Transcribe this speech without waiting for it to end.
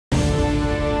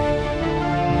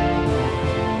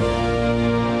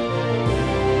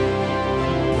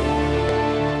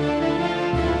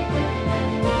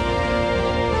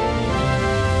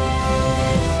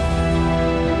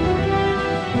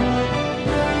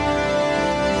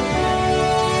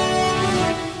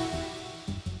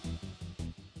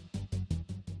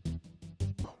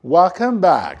Welcome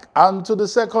back. And to the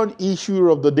second issue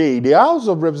of the day, the House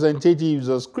of Representatives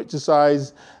has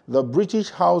criticized the British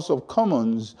House of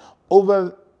Commons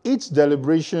over its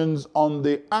deliberations on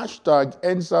the hashtag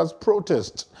Endsars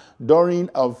protest during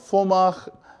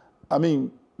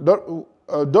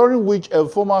which a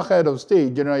former head of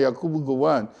state, General Yakubu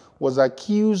Gowon, was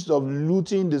accused of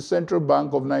looting the Central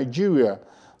Bank of Nigeria.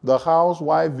 The House,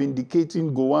 while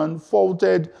vindicating Gowon,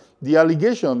 faulted the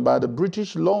allegation by the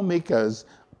British lawmakers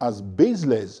as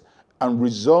baseless and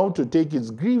resolved to take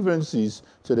its grievances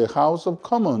to the House of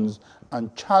Commons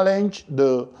and challenge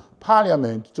the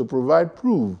Parliament to provide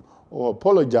proof or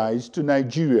apologize to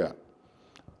Nigeria.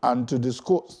 And to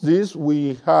discuss this,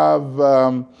 we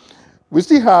still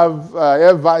have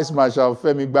Air Vice Marshal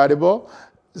Femi Gbadebo,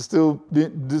 still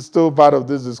part of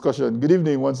this discussion. Good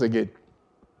evening once again.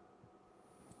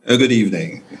 Good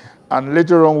evening. And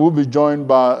later on, we'll be joined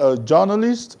by a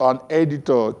journalist and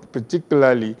editor,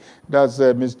 particularly, that's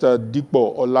Mr.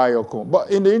 Dipo Olayokun. But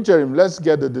in the interim, let's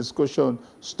get the discussion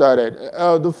started.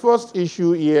 The first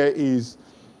issue here is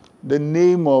the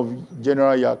name of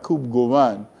General Yakubu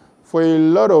Gowon. For a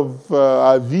lot of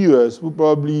our viewers who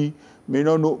probably may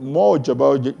not know much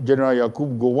about General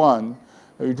Yakubu Gowon,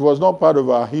 it was not part of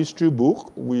our history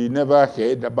book. We never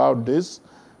heard about this.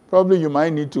 Probably you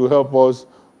might need to help us.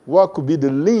 What could be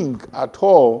the link at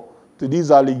all to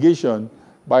this allegation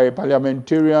by a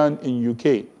parliamentarian in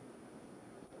UK?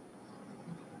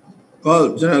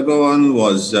 Well, General Gowon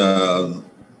was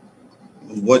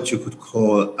what you could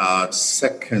call our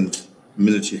second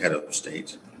military head of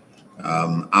state.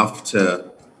 After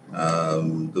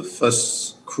the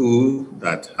first coup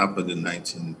that happened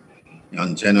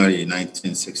on January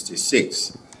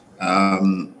 1966,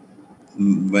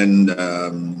 when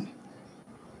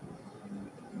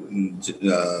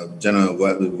General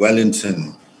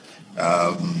Wellington,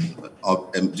 a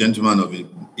gentleman of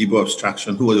Igbo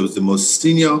extraction, who was the most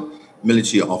senior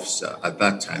military officer at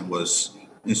that time, was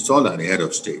installed as the head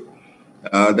of state.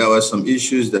 There were some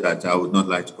issues that I would not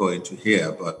like to go into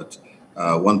here, but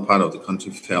one part of the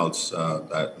country felt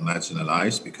that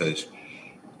marginalized because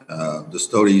the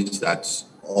story is that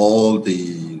all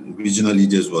the regional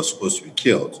leaders were supposed to be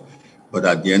killed, but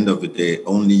at the end of the day,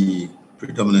 only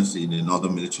predominantly the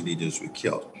northern military leaders were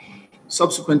killed.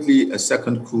 Subsequently, a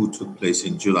second coup took place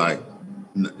in July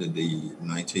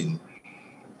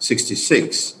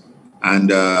 1966. And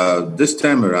this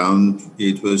time around,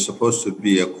 it was supposed to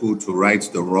be a coup to right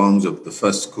the wrongs of the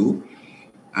first coup.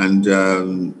 And a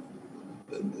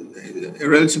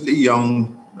relatively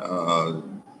young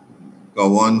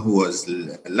Gowon, who was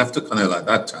a lieutenant colonel at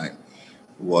that time,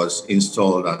 was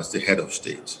installed as the head of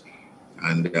state.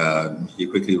 And he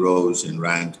quickly rose in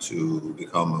rank to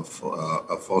become a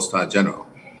four-star general.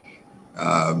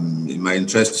 It might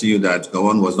interest you that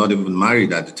Gowon was not even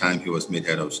married at the time he was made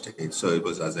head of state. So it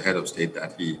was as a head of state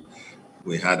that we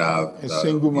had our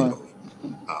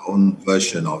own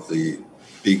version of the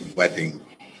big wedding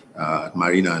at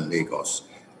Marina in Lagos.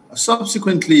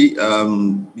 Subsequently,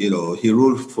 he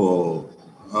ruled for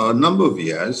a number of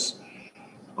years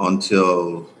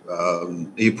until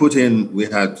we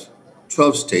had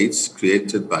 12 states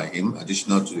created by him,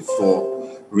 additional to the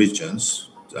 4 regions.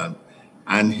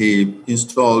 And he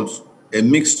installed a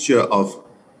mixture of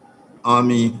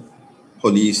army,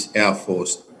 police, air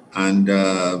force, and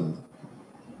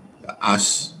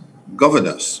as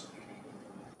governors.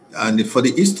 And for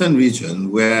the eastern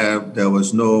region, where there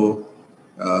was no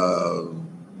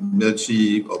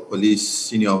military or police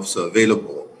senior officer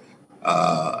available,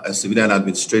 a civilian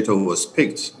administrator was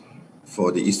picked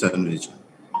for the eastern region.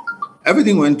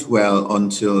 Everything went well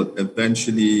until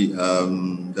eventually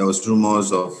there was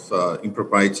rumors of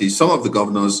impropriety. Some of the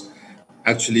governors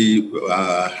actually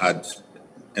had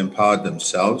empowered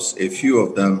themselves. A few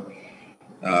of them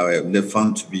they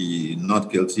found to be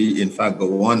not guilty. In fact,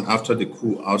 Gowon, after the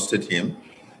coup ousted him,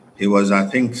 he was, I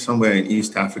think, somewhere in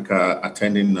East Africa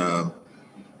attending an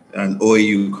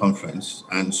OAU conference.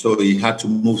 And so he had to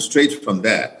move straight from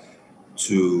there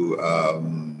to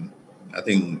I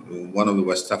think one of the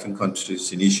West African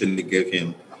countries initially gave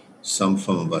him some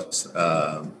form of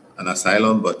an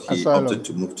asylum, but he opted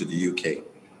to move to the UK,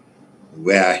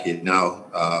 where he now,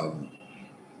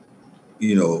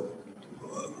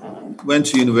 went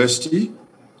to university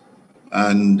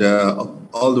and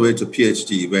all the way to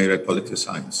PhD, where he read political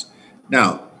science.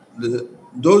 Now,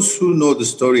 those who know the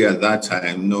story at that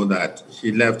time know that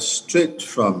he left straight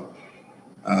from,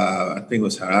 I think it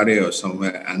was Harare or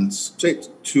somewhere, and straight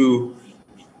to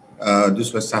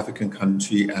this West African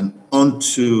country and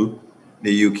onto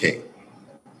the UK.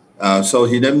 So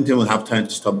he didn't even have time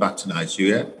to stop back to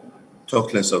Nigeria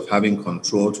talk less of having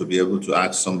control to be able to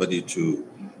ask somebody to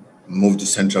move the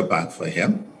central bank for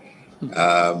him.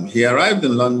 He arrived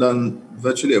in London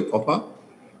virtually a pauper.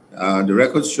 The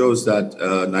record shows that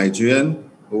a Nigerian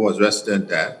who was resident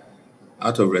there,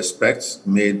 out of respect,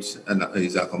 made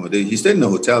his accommodation. He stayed in a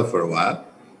hotel for a while,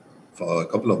 for a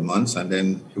couple of months, and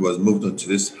then he was moved into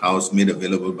this house made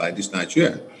available by this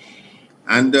Nigerian.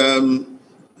 And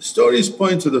stories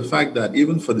point to the fact that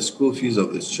even for the school fees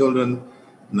of his children,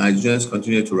 Nigerians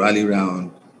continue to rally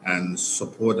around and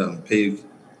support and pay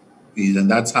fees,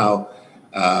 and that's how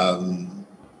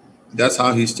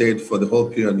he stayed for the whole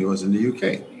period he was in the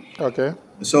UK. Okay.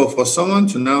 So for someone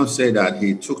to now say that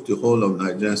he took the whole of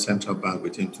Nigerian central bank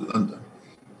with him to London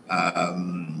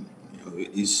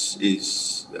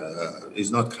is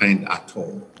not kind at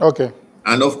all. Okay.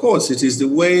 And of course, it is the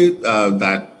way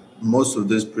that most of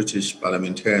these British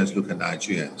parliamentarians look at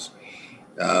Nigerians.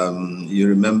 You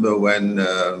remember when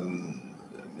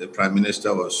the Prime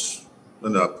Minister was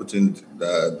putting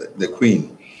the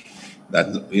Queen, that,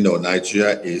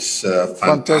 Nigeria is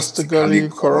fantastically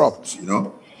corrupt,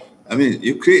 I mean,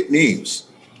 you create names,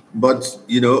 but,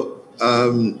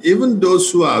 even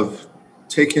those who have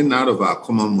taken out of our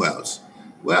Commonwealth,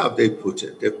 where have they put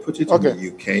it? They've put it in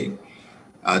the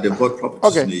UK. They bought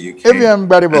properties in the UK.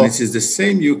 And it is the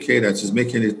same UK that is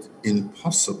making it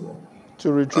impossible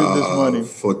to retrieve this money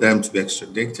for them to be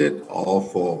extradited or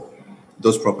for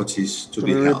those properties to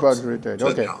be repatriated.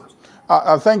 Okay.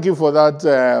 Thank you for that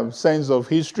sense of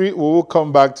history. We will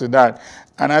come back to that.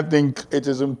 And I think it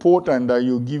is important that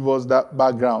you give us that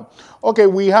background. Okay,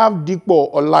 we have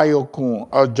Dipo Olayokun,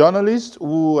 a journalist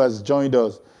who has joined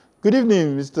us. Good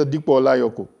evening, Mr. Dipo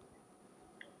Olayokun.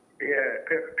 Yeah,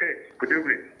 good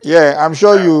evening. Yeah, I'm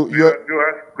sure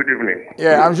good evening.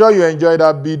 Yeah, I'm sure you enjoyed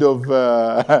that bit of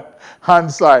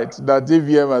hindsight that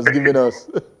DVM has given us.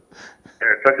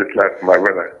 Such is life, my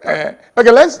brother.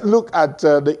 Okay, let's look at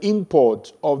the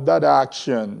import of that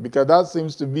action, because that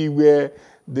seems to be where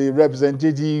the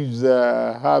representatives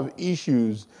have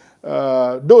issues.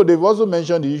 Though they've also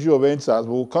mentioned the issue of Endsars,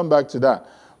 we'll come back to that.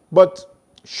 But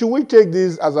should we take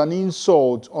this as an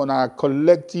insult on our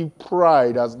collective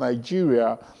pride as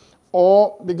Nigeria,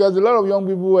 or because a lot of young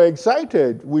people were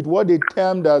excited with what they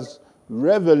termed as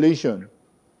revelation?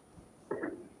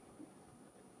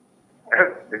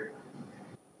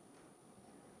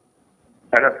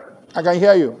 I can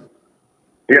hear you.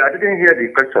 Yeah, I didn't hear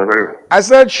the question very well. I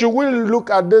said, should we look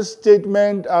at this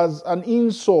statement as an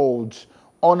insult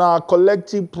on our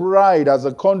collective pride as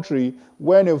a country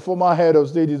when a former head of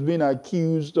state is being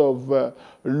accused of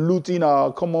looting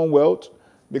our Commonwealth?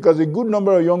 Because a good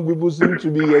number of young people seem to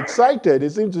be excited. They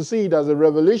seem to see it as a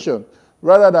revelation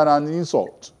rather than an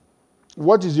insult.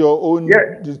 What is your own...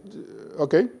 Yes.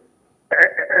 Okay.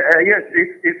 Yes,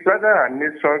 it's rather an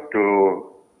insult to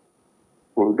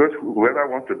whoever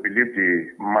wants to believe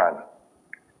the man.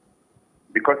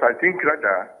 Because I think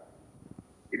rather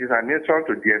it is an insult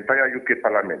to the entire UK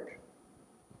Parliament.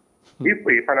 If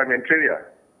a parliamentarian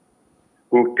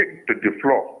will take to the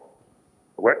floor,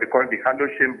 what they call the Hello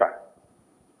Chamber,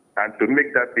 and to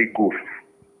make that big goof,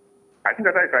 I think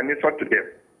that is an insult to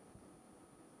them.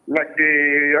 Like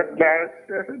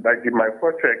my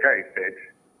first guy said,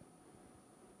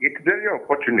 it's very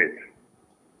unfortunate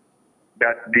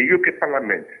that the UK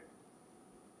Parliament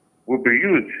will be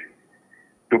used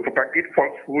to propagate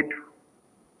falsehood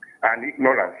and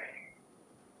ignorance.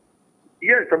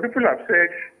 Yes, some people have said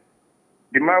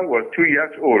the man was 2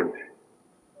 years old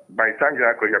by the time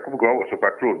Yakubu Gowon was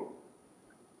overthrown.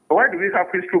 But why do we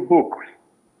have history books?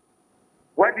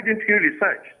 Why didn't he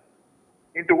research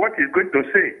into what he's going to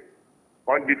say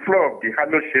on the floor of the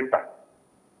Hello Chamber?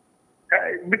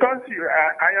 Because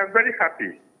I am very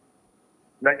happy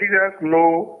Nigerians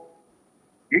know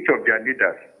each of their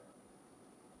leaders.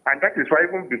 And that is why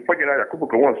even before General Yakubu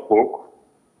Gowon spoke,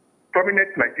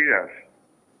 prominent Nigerians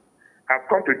have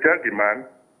come to tell the man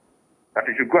that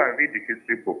he should go and read the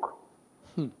history book.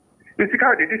 You see,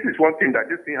 this is one thing that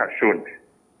this thing has shown.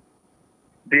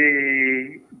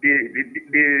 These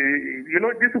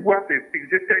people have a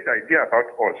fixated idea about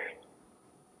us.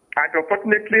 And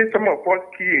unfortunately, some of us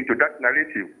key into that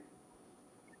narrative.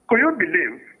 Could you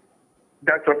believe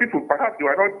that some people, perhaps they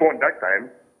were not born that time,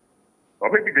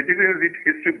 or maybe they didn't read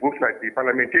history books like the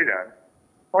parliamentarian,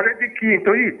 already key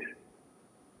into it.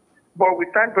 But we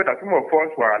thank God that some of us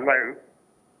were alive,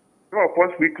 some of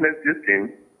us witnessed this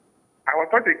thing. I was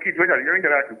not a kid when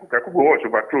Yakubu was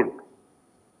overthrown.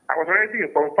 I was already in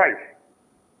Form 5,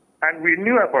 and we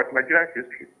knew about Nigerian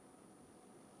history.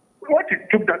 What it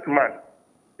took that man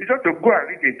is just to go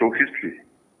and read into history.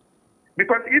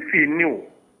 Because if he knew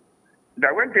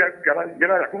that when General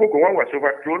Yakubu Gowon was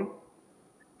overthrown,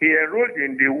 he enrolled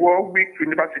in the Warwick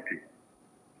University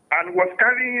and was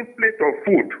carrying a plate of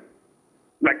food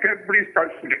like every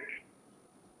student.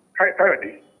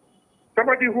 Faraday,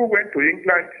 somebody who went to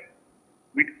England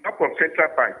with help of Central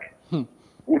Bank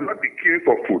would not be queuing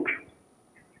for food.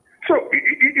 So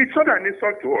it's not an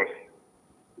insult to us.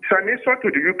 It's an insult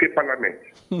to the UK Parliament.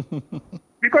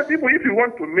 Because even if you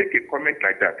want to make a comment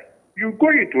like that, you go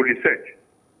into research.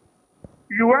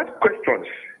 You ask questions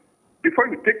before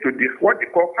you take to this, what they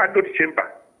call hallowed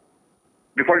chamber,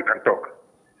 before you can talk.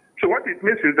 So what it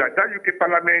means is that UK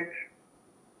Parliament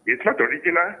is not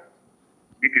original,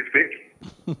 it is fake,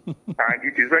 and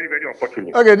it is very, very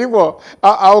unfortunate. Okay, Dipo,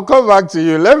 I'll come back to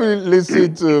you. Let me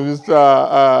listen to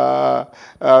Mr.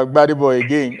 Gbadebo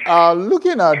again.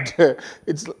 Looking at,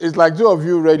 it's like two of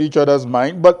you read each other's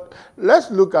mind, but let's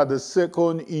look at the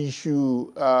second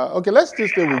issue. Okay, let's still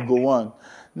stay with Gowon.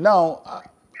 Now,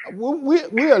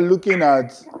 we are looking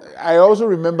at, I also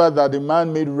remember that the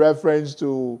man made reference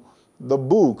to the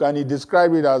book, and he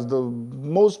described it as the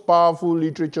most powerful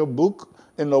literature book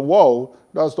in the world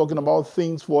that was talking about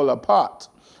things fall apart.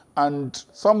 And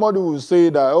somebody will say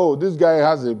that, oh, this guy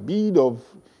has a bit of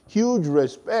huge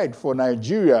respect for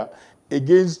Nigeria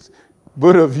against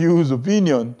both of you's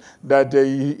opinion that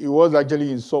he was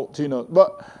actually insulting us.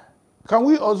 But can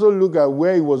we also look at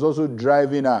where he was also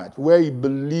driving at, where he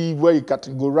believed, where he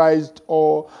categorized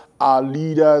all our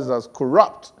leaders as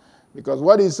corrupt? Because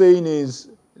what he's saying is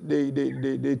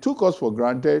they took us for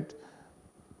granted.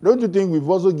 Don't you think we've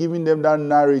also given them that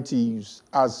narratives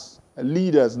as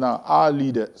leaders now, our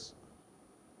leaders?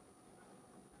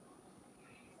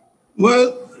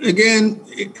 Well, again,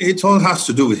 it all has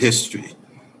to do with history.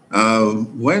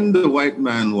 When the white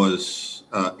man was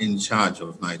in charge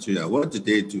of Nigeria, what did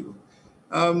they do?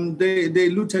 They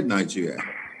looted Nigeria.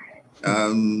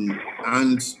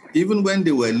 And even when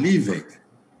they were leaving,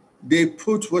 they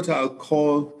put what I'll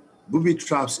call booby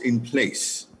traps in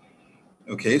place.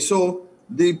 Okay, so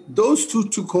those who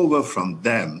took over from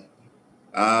them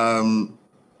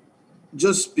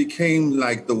just became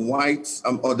like the white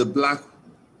or the black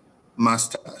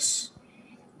masters.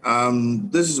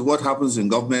 This is what happens in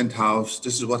government house.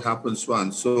 This is what happens so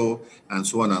and so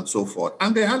on and so forth.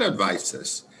 And they had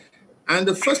advisors. And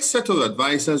the first set of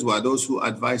advisors were those who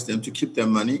advised them to keep their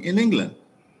money in England,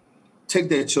 take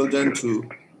their children to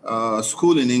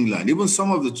school in England. Even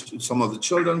some of the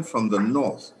children from the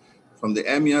north, from the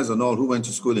emirs and all who went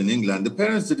to school in England, the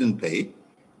parents didn't pay.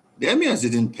 The emirs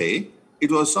didn't pay. It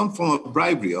was some form of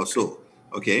bribery or so,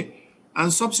 okay?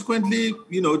 And subsequently,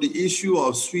 you know, the issue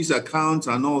of Swiss accounts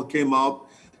and all came up.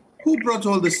 Who brought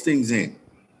all these things in,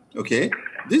 okay?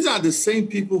 These are the same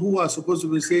people who are supposed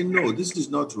to be saying, no, this is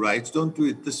not right. Don't do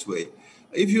it this way.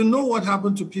 If you know what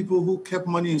happened to people who kept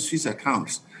money in Swiss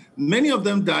accounts, many of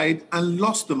them died and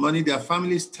lost the money. Their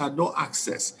families had no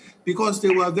access because they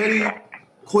were very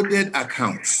coded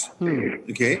accounts,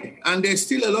 okay? And there's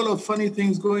still a lot of funny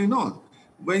things going on.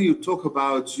 When you talk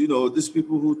about, you know, these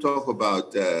people who talk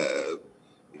about,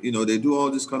 you know, they do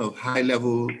all this kind of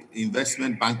high-level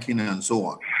investment banking and so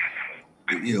on,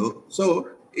 you know. So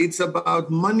it's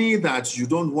about money that you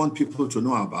don't want people to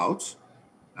know about,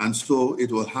 and so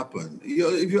it will happen. You know,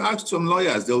 if you ask some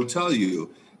lawyers, they'll tell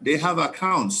you they have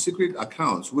accounts, secret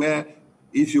accounts, where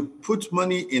if you put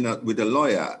money in with a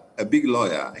lawyer, a big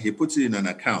lawyer, he puts it in an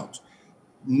account.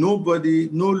 No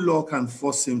law can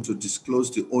force him to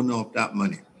disclose the owner of that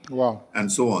money. Wow.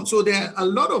 And so on. So there are a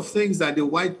lot of things that the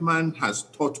white man has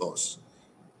taught us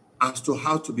as to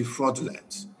how to be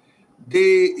fraudulent.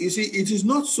 You see, it is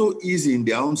not so easy in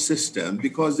their own system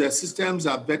because their systems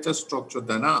are better structured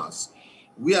than ours.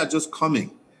 We are just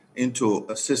coming into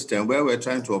a system where we're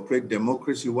trying to operate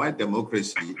democracy, white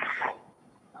democracy,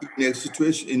 in a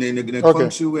situation, in a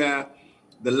country where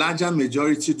the larger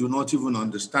majority do not even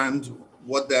understand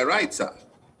what their rights are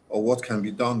or what can be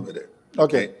done with it.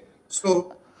 Okay.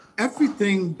 So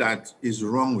everything that is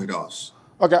wrong with us.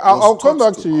 Okay, I'll come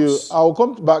back to you. I'll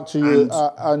come back to you,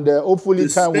 and hopefully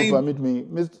time will permit me.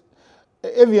 Mr.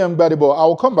 AVM Gbadebo,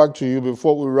 I'll come back to you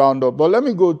before we round up. But let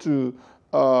me go to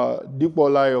Dipo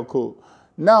Olayoko.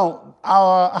 Now,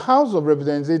 our House of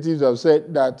Representatives have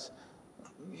said that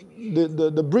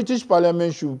the British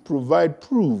Parliament should provide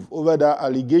proof over that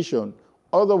allegation.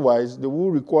 Otherwise, they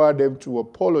will require them to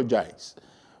apologize.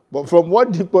 But from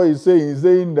what Dipo is saying, he's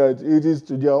saying that it is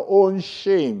to their own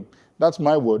shame. That's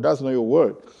my word. That's not your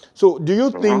word. So do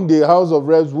you think the House of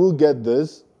Reps will get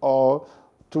this? Or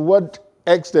to what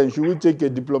extent should we take a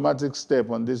diplomatic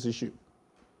step on this issue?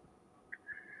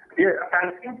 Yeah,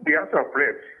 I think the House of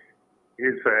Reps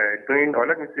is doing, or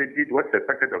let me say, did what's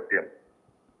expected of them.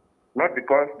 not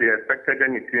because they expected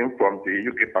anything from the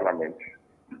UK Parliament,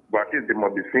 but at least they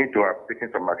must be seen to have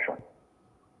taken some action.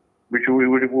 Which we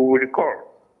will recall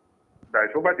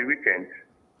that over the weekend,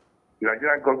 the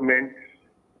Nigerian government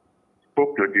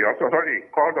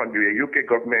called on the UK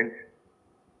government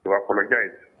to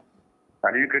apologize.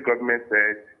 And the UK government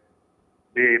said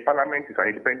the Parliament is an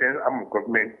independent arm of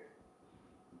government.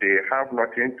 They have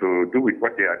nothing to do with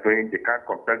what they are doing. They can't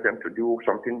compel them to do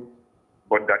something,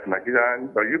 but that the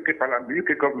UK Parliament, the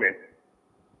UK government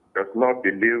does not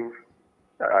believe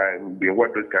in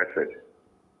what those guys said.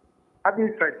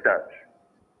 Having said that,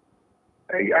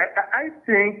 I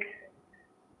think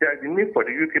there is a need for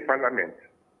the UK Parliament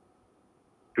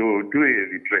to do a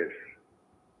redress.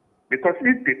 Because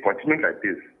if they continue like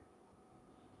this,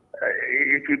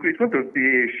 it's going to be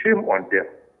a shame on them.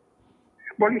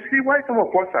 But you see, why some of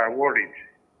us are worried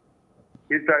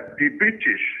is that the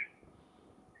British,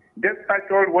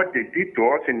 despite all what they did to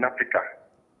us in Africa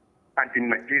and in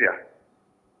Nigeria,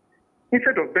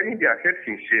 instead of burying their heads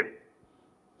in shame,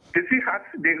 they still had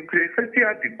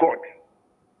the guts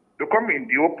to come in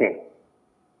the open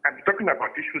and be talking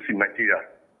about issues in Nigeria.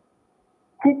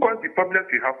 Who caused the problems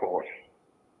we have for us?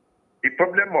 The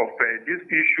problem of this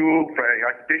issue,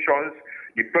 agitations,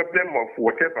 the problem of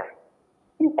whatever.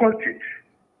 Who caused it?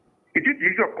 Is it the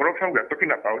issue of corruption we are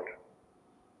talking about?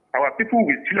 Our people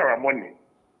will steal our money.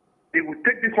 They will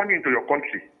take this money into your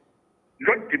country,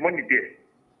 lodge the money there,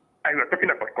 and you are talking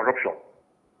about corruption.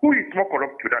 Who is more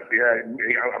corrupt to that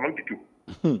among the two?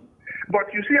 But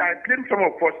you see, I blame some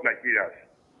of us Nigerians.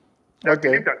 I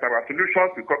believe that our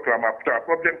solutions to our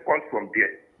problem comes from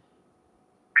there.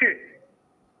 Okay.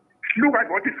 Look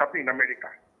at what is happening in America.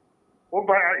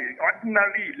 Over an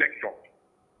ordinary election,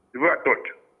 the way I thought,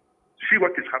 see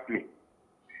what is happening.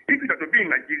 If it had to be in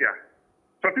Nigeria,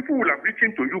 some people will have reached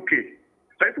into UK,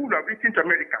 some people will have reached into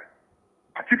America,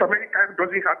 as if America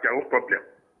doesn't have their own problem.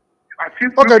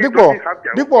 Okay,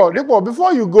 Dikpo,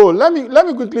 before you go, let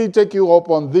me quickly take you up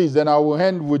on this, then I will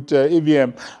end with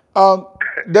EVM.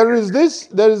 There is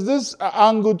this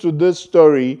angle to this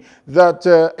story that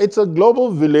it's a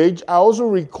global village. I also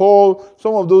recall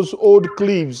some of those old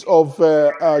clips of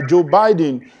Joe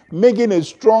Biden making a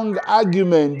strong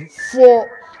argument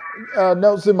for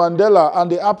Nelson Mandela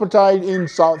and the apartheid in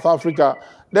South Africa.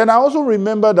 Then I also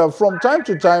remember that from time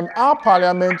to time, our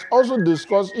parliament also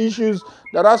discuss issues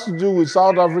that has to do with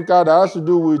South Africa, that has to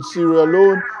do with Sierra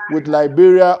Leone, with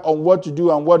Liberia, on what to do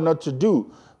and what not to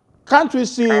do. Can't we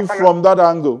see it from that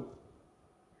angle?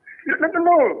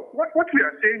 No. What we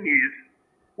are saying is,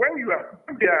 when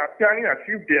they are appearing as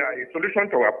if they are a solution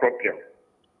to our problem,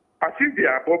 as if they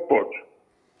are above board,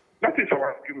 that is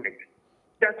our argument.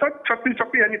 They are not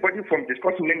stopping anybody from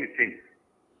discussing anything,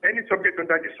 any subject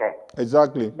under the sun.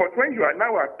 Exactly. But when you are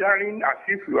now appearing as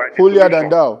if you are the holier solution, than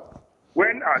thou,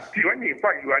 when in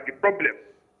fact you are the problem,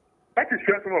 that is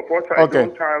where some of us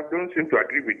don't seem to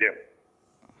agree with them.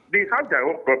 They have their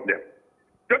own problem.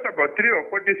 Just about 3 or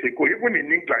 4 days ago, even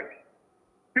in England,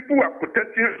 people were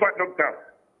protesting about lockdown.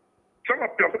 Some of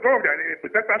their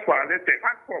protesters were arrested.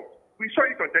 We saw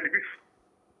it on television.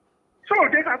 So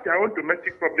they have their own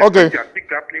domestic problems that they are still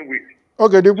grappling with.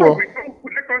 Okay, Dikpo. So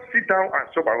let us sit down and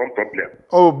solve our own problem.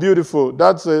 Oh, beautiful.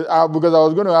 That's because I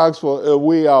was going to ask for a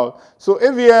way out. So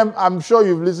AVM, I'm sure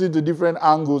you've listened to different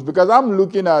angles because I'm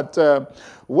looking at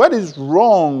what is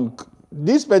wrong.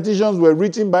 These petitions were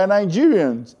written by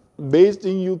Nigerians based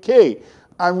in UK.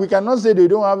 And we cannot say they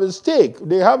don't have a stake.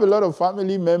 They have a lot of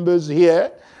family members here.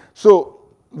 So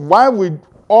why we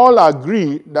all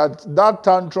agree that that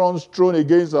tantrums thrown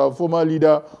against our former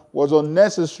leader was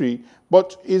unnecessary.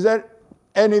 But is there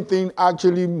anything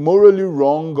actually morally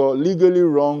wrong or legally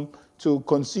wrong to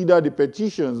consider the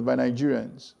petitions by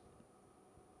Nigerians?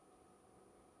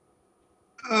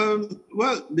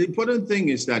 Well, the important thing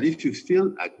is that if you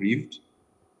feel aggrieved,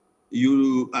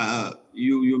 you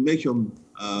make your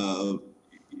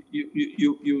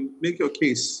you make your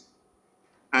case,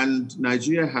 and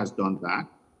Nigeria has done that,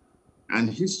 and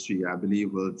history, I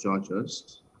believe, will judge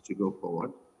us to go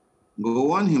forward.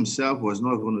 Gowon himself was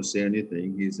not going to say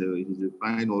anything. He's a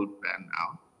fine old man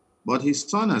now, but his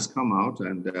son has come out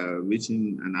and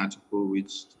written an article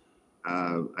which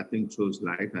I think shows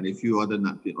light, and a few other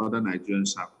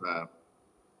Nigerians have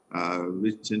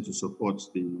written to support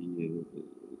the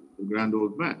grand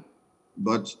old man.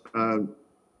 But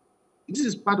this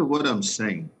is part of what I'm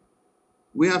saying.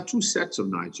 We have two sets of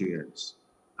Nigerians.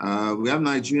 We have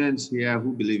Nigerians here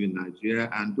who believe in Nigeria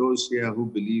and those here who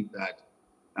believe that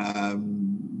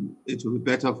it would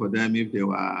be better for them if they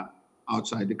were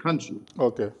outside the country.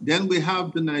 Okay. Then we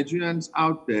have the Nigerians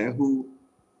out there who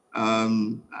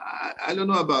I don't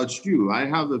know about you. I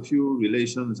have a few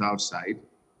relations outside.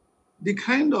 The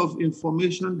kind of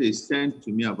information they send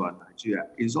to me about Nigeria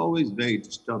is always very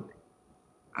disturbing.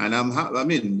 And I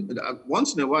mean,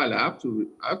 once in a while, I have to,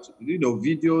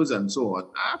 videos and so on.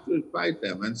 I have to fight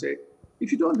them and say,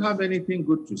 if you don't have anything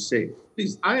good to say,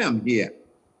 please, I am here.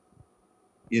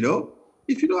 You know,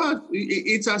 if you don't have,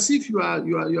 it's as if you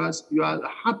are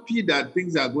happy that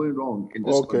things are going wrong in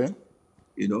this country.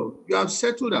 You know, you have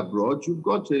settled abroad, you've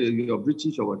got your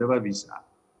British or whatever visa.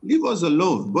 Leave us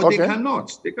alone. But they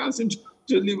cannot. They can't seem to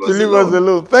leave us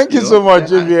alone. Thank you so much,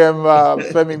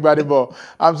 JVM Femi Gbadebo.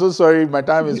 I'm so sorry, my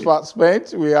time is fast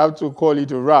spent. We have to call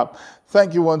it a wrap.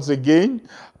 Thank you once again,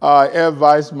 Air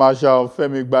Vice Marshal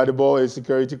Femi Gbadebo, a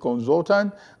security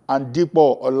consultant, and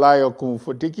Dipo Olayokun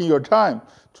for taking your time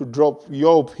to drop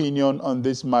your opinion on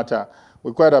this matter.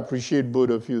 We quite appreciate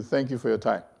both of you. Thank you for your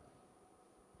time.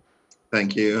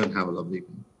 Thank you, and have a lovely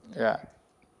evening. Yeah.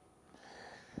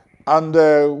 And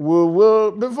we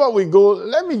will, before we go,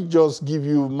 let me just give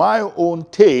you my own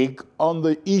take on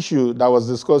the issue that was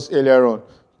discussed earlier on,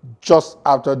 just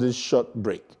after this short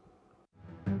break.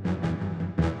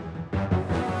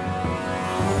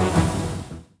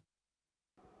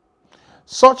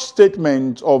 Such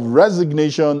statement of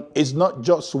resignation is not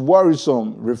just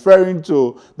worrisome, referring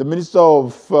to the Minister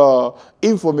of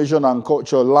Information and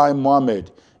Culture, Lai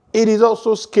Mohammed. It is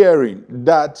also scary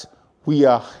that we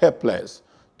are helpless.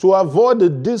 To avoid the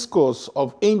discourse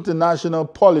of international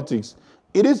politics,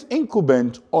 it is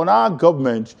incumbent on our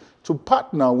government to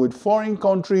partner with foreign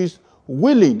countries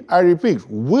willing, I repeat,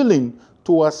 willing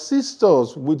to assist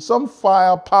us with some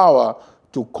firepower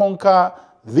to conquer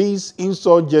this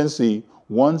insurgency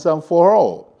once and for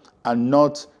all, and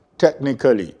not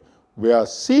technically. We are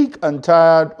sick and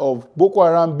tired of Boko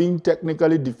Haram being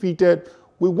technically defeated.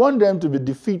 We want them to be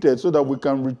defeated so that we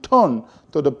can return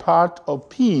to the path of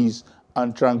peace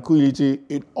and tranquility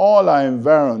in all our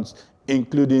environs,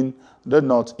 including the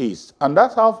Northeast. And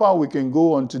that's how far we can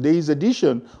go on today's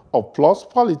edition of Plus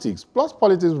Politics. Plus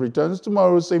Politics returns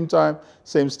tomorrow, same time,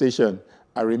 same station.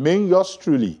 I remain yours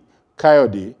truly,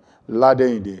 Kayode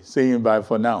Ladende, saying bye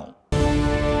for now.